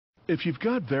If you've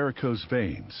got varicose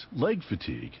veins, leg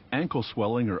fatigue, ankle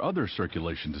swelling, or other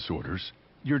circulation disorders,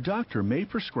 your doctor may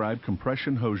prescribe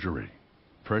compression hosiery,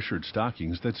 pressured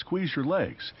stockings that squeeze your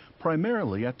legs,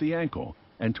 primarily at the ankle,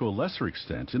 and to a lesser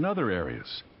extent in other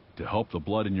areas, to help the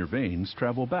blood in your veins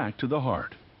travel back to the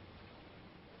heart.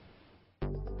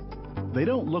 They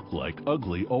don't look like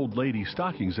ugly old lady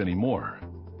stockings anymore.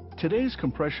 Today's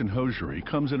compression hosiery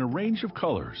comes in a range of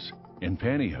colors, in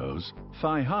pantyhose,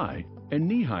 thigh-high, and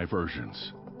knee-high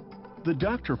versions. The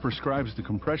doctor prescribes the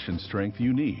compression strength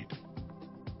you need.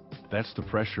 That's the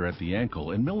pressure at the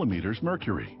ankle in millimeters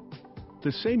mercury,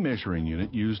 the same measuring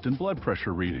unit used in blood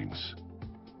pressure readings.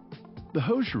 The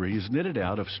hosiery is knitted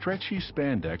out of stretchy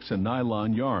spandex and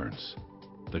nylon yarns.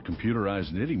 The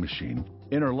computerized knitting machine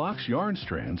interlocks yarn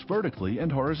strands vertically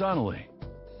and horizontally.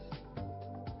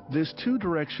 This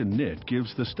two-direction knit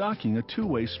gives the stocking a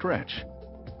two-way stretch.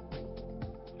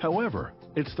 However,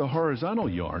 it's the horizontal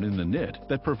yarn in the knit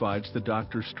that provides the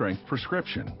doctor's strength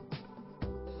prescription.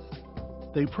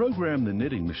 They program the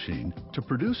knitting machine to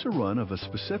produce a run of a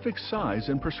specific size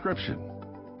and prescription.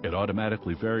 It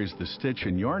automatically varies the stitch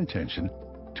and yarn tension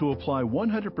to apply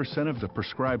 100% of the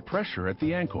prescribed pressure at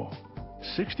the ankle,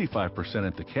 65%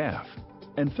 at the calf,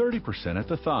 and 30% at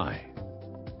the thigh.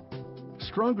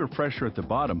 Stronger pressure at the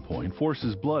bottom point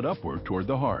forces blood upward toward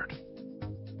the heart.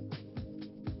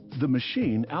 The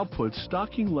machine outputs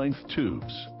stocking-length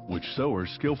tubes, which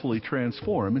sewers skillfully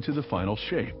transform into the final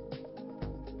shape.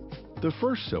 The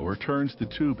first sewer turns the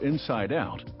tube inside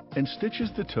out and stitches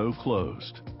the toe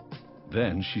closed.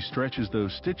 Then she stretches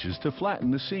those stitches to flatten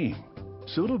the seam,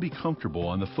 so it'll be comfortable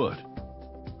on the foot.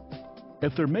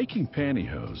 If they're making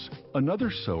pantyhose, another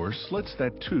sewer slits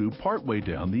that tube partway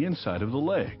down the inside of the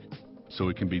leg, so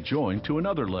it can be joined to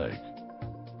another leg.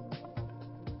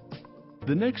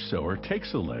 The next sewer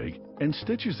takes a leg and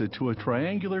stitches it to a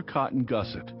triangular cotton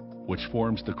gusset, which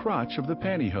forms the crotch of the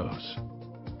pantyhose.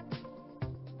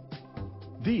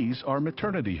 These are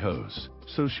maternity hose,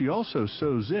 so she also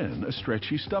sews in a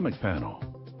stretchy stomach panel.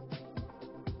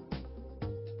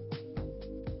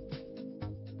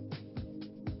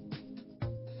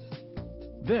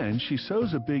 Then she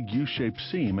sews a big U-shaped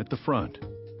seam at the front,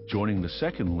 joining the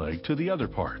second leg to the other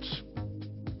parts.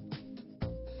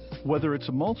 Whether it's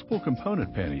a multiple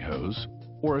component pantyhose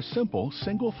or a simple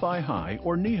single thigh-high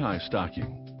or knee-high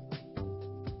stocking,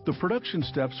 the production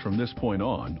steps from this point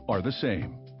on are the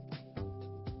same.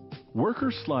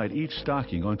 Workers slide each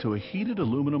stocking onto a heated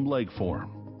aluminum leg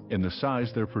form in the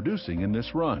size they're producing in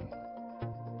this run.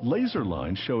 Laser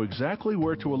lines show exactly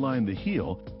where to align the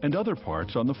heel and other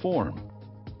parts on the form.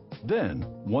 Then,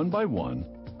 one by one,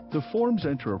 the forms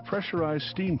enter a pressurized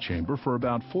steam chamber for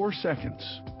about 4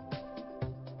 seconds.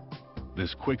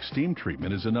 This quick steam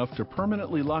treatment is enough to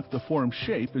permanently lock the form's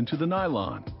shape into the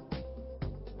nylon.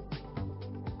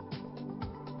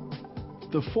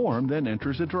 The form then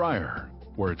enters a dryer,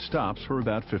 where it stops for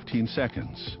about 15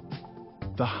 seconds.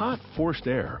 The hot, forced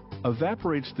air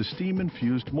evaporates the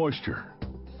steam-infused moisture.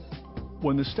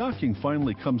 When the stocking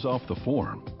finally comes off the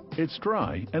form, it's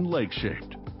dry and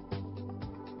leg-shaped.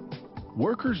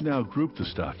 Workers now group the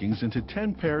stockings into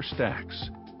 10-pair stacks.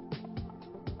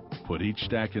 Put each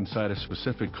stack inside a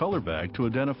specific color bag to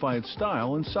identify its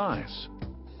style and size.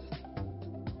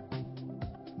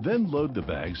 Then load the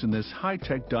bags in this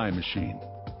high-tech dye machine.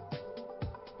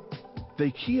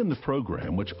 They key in the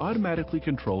program which automatically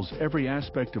controls every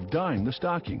aspect of dyeing the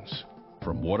stockings,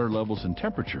 from water levels and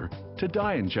temperature to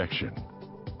dye injection.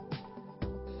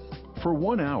 For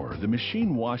 1 hour, the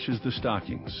machine washes the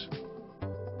stockings.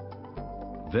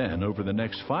 Then, over the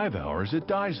next 5 hours, it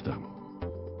dyes them,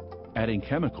 adding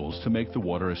chemicals to make the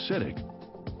water acidic,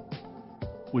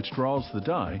 which draws the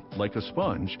dye, like a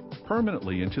sponge,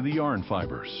 permanently into the yarn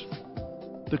fibers.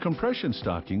 The compression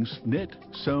stockings, knit,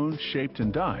 sewn, shaped,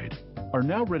 and dyed, are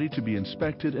now ready to be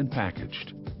inspected and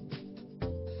packaged.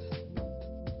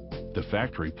 The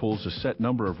factory pulls a set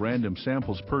number of random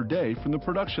samples per day from the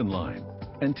production line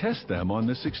and tests them on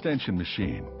this extension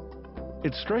machine.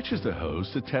 It stretches the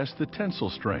hose to test the tensile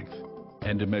strength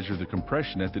and to measure the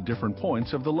compression at the different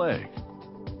points of the leg.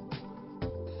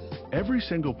 Every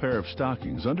single pair of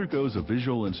stockings undergoes a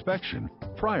visual inspection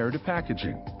prior to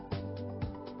packaging.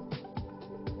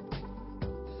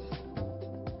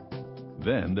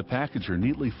 Then the packager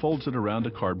neatly folds it around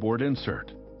a cardboard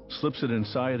insert, slips it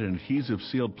inside an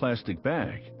adhesive-sealed plastic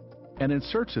bag, and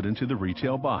inserts it into the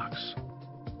retail box.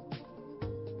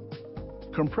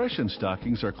 Compression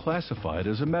stockings are classified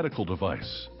as a medical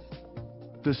device.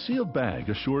 The sealed bag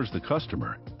assures the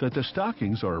customer that the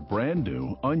stockings are a brand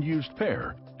new, unused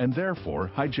pair and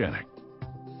therefore hygienic.